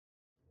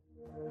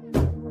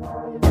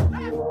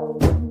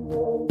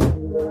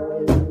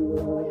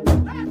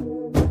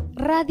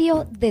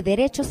Radio de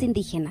Derechos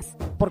Indígenas,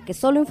 porque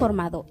solo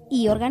informado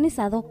y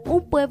organizado,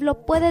 un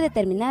pueblo puede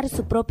determinar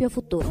su propio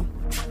futuro.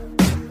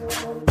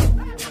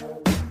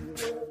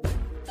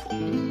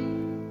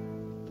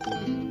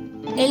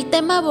 El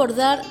tema a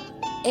abordar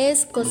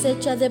es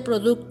cosecha de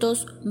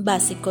productos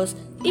básicos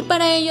y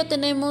para ello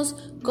tenemos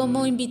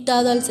como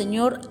invitado al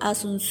señor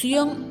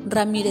Asunción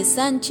Ramírez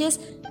Sánchez,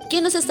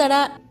 quien nos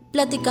estará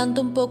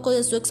platicando un poco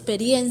de su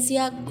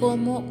experiencia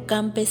como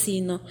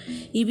campesino.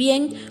 Y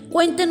bien,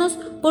 cuéntenos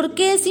por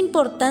qué es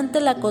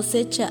importante la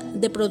cosecha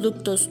de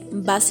productos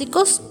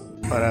básicos.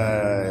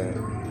 Para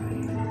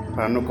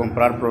no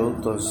comprar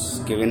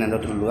productos que vienen de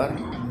otro lugar.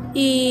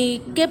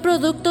 ¿Y qué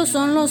productos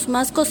son los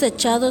más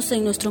cosechados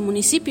en nuestro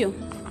municipio?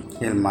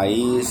 El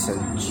maíz,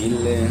 el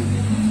chile,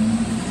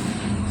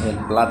 el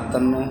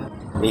plátano.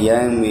 Y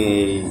ya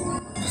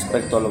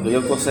respecto a lo que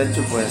yo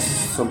cosecho, pues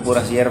son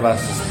puras hierbas,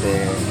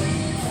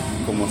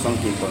 como son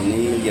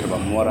quintonil,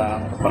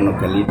 hierbamora,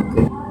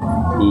 papanocalipte,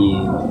 y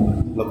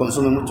lo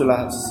consume mucho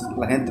la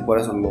gente, por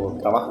eso lo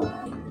trabajo.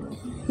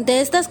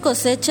 De estas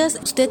cosechas,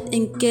 ¿usted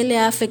en qué le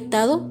ha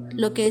afectado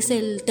lo que es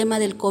el tema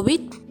del COVID?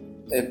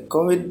 El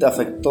COVID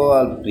afectó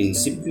al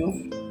principio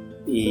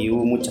y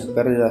hubo muchas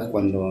pérdidas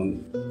cuando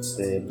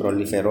se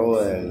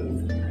proliferó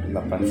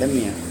la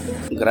pandemia,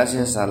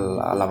 gracias a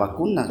la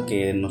vacuna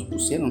que nos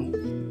pusieron.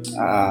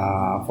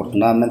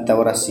 Afortunadamente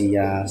ahora sí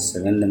ya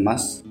se venden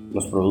más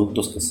los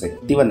productos que se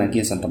activan aquí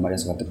en Santa María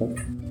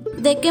Zacatepec.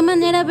 ¿De qué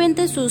manera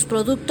vende sus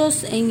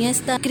productos en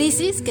esta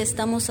crisis que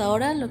estamos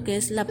ahora, lo que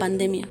es la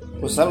pandemia?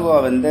 Pues salgo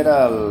a vender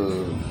al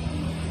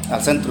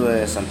centro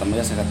de Santa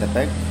María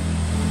Zacatepec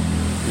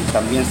y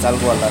también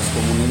salgo a las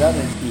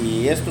comunidades.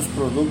 Y estos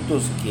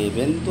productos que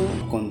vendo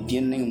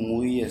contienen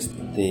muy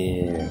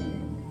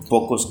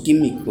pocos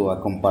químicos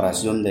a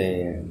comparación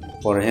de,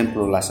 por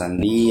ejemplo, la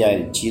sandía,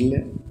 el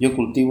chile. Yo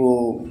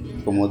cultivo,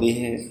 como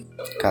dije,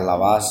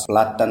 calabaza,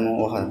 plátano,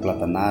 hoja de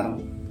platanar,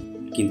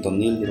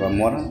 quintonil,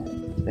 hierbamora,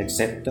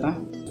 etcétera.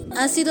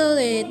 ¿Ha sido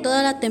de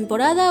toda la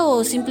temporada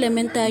o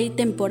simplemente hay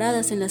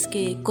temporadas en las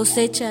que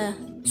cosecha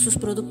sus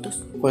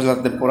productos? Pues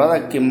la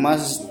temporada que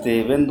más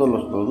vendo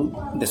los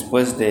productos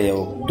después de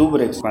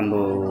octubre,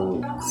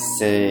 cuando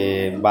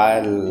se va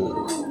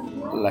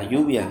la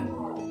lluvia,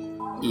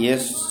 y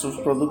esos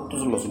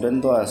productos los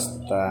vendo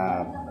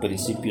hasta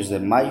principios de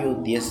mayo,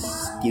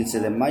 10, 15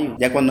 de mayo.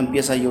 Ya cuando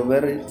empieza a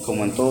llover,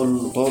 como en todos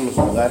los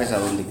lugares a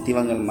donde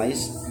activan el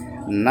maíz,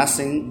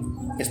 nacen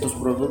estos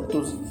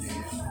productos,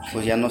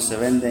 pues ya no se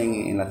venden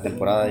en la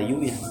temporada de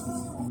lluvia.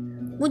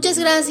 Muchas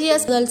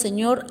gracias al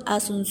señor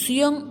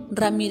Asunción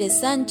Ramírez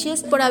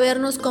Sánchez por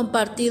habernos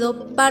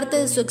compartido parte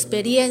de su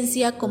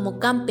experiencia como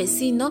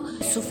campesino,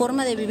 su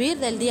forma de vivir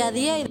del día a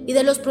día y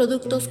de los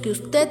productos que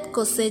usted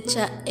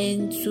cosecha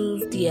en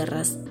sus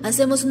tierras.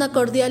 Hacemos una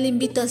cordial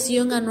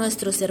invitación a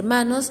nuestros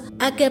hermanos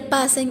a que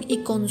pasen y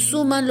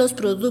consuman los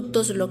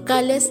productos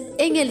locales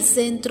en el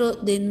centro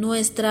de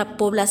nuestra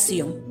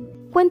población.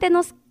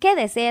 Cuéntenos qué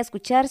desea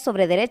escuchar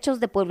sobre derechos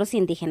de pueblos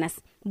indígenas.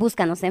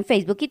 Búscanos en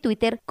Facebook y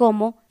Twitter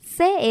como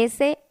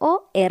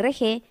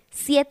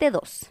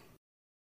CSORG72.